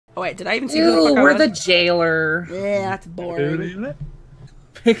Oh wait, did I even see who the fuck I we're was? the jailer. Yeah, that's boring.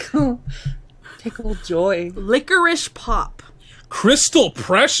 Pickle Joy. Licorice Pop. Crystal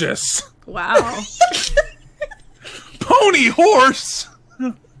Precious. Wow. Pony Horse.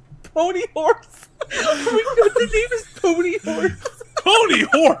 Pony Horse. Oh my god, the name is Pony Horse. Pony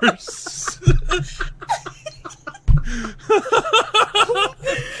Horse.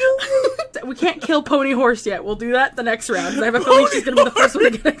 We can't kill Pony Horse yet. We'll do that the next round, because I have a feeling she's going to be the first one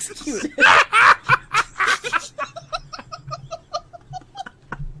to get executed.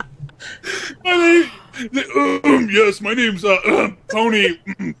 Yes, my name's Pony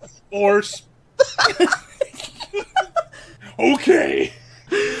Horse. Okay.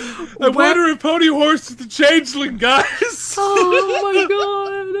 I wonder if Pony Horse is the changeling, guys. Oh my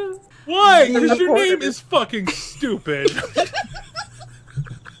god. Why? Because your name is fucking stupid.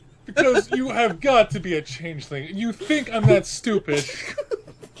 Because you have got to be a changeling. You think I'm that stupid.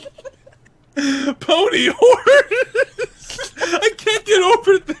 Pony Horse! I can't get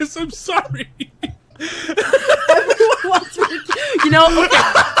over this, I'm sorry. Everyone wants me to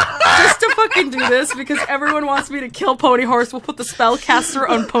just to fucking do this, because everyone wants me to kill Pony Horse, we'll put the spellcaster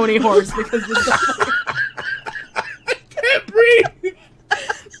on Pony Horse, because I can't breathe!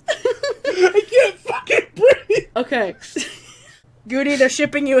 I can't fucking breathe! Okay. Goody, they're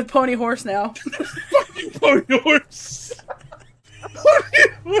shipping you with Pony Horse now. Fuck you, Pony Horse!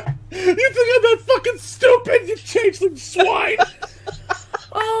 You think I'm that fucking stupid, you changeling swine!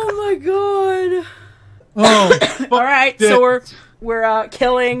 Oh my god. Oh, alright, so we're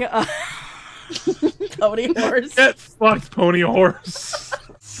killing Pony Horse. Get fucked, Pony Horse.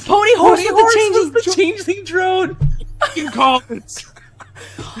 Pony Horse was the changeling drone. You call it.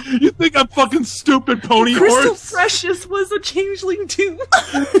 You think I'm fucking stupid, Pony Crystal Horse? Precious was a changeling too.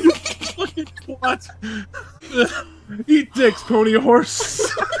 You fucking twat. Eat dicks, Pony Horse.